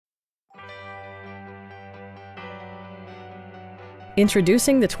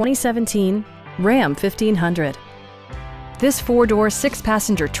Introducing the 2017 Ram 1500. This four-door,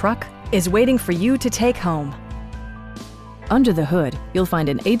 six-passenger truck is waiting for you to take home. Under the hood, you'll find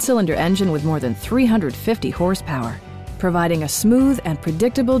an 8-cylinder engine with more than 350 horsepower, providing a smooth and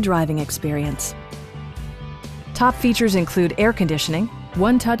predictable driving experience. Top features include air conditioning,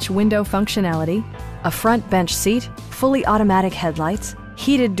 one-touch window functionality, a front bench seat, fully automatic headlights,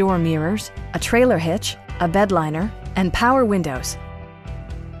 heated door mirrors, a trailer hitch, a bedliner, and power windows.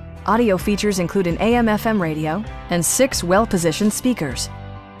 Audio features include an AM/FM radio and 6 well-positioned speakers.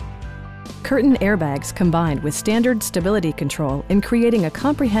 Curtain airbags combined with standard stability control in creating a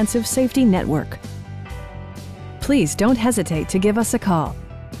comprehensive safety network. Please don't hesitate to give us a call.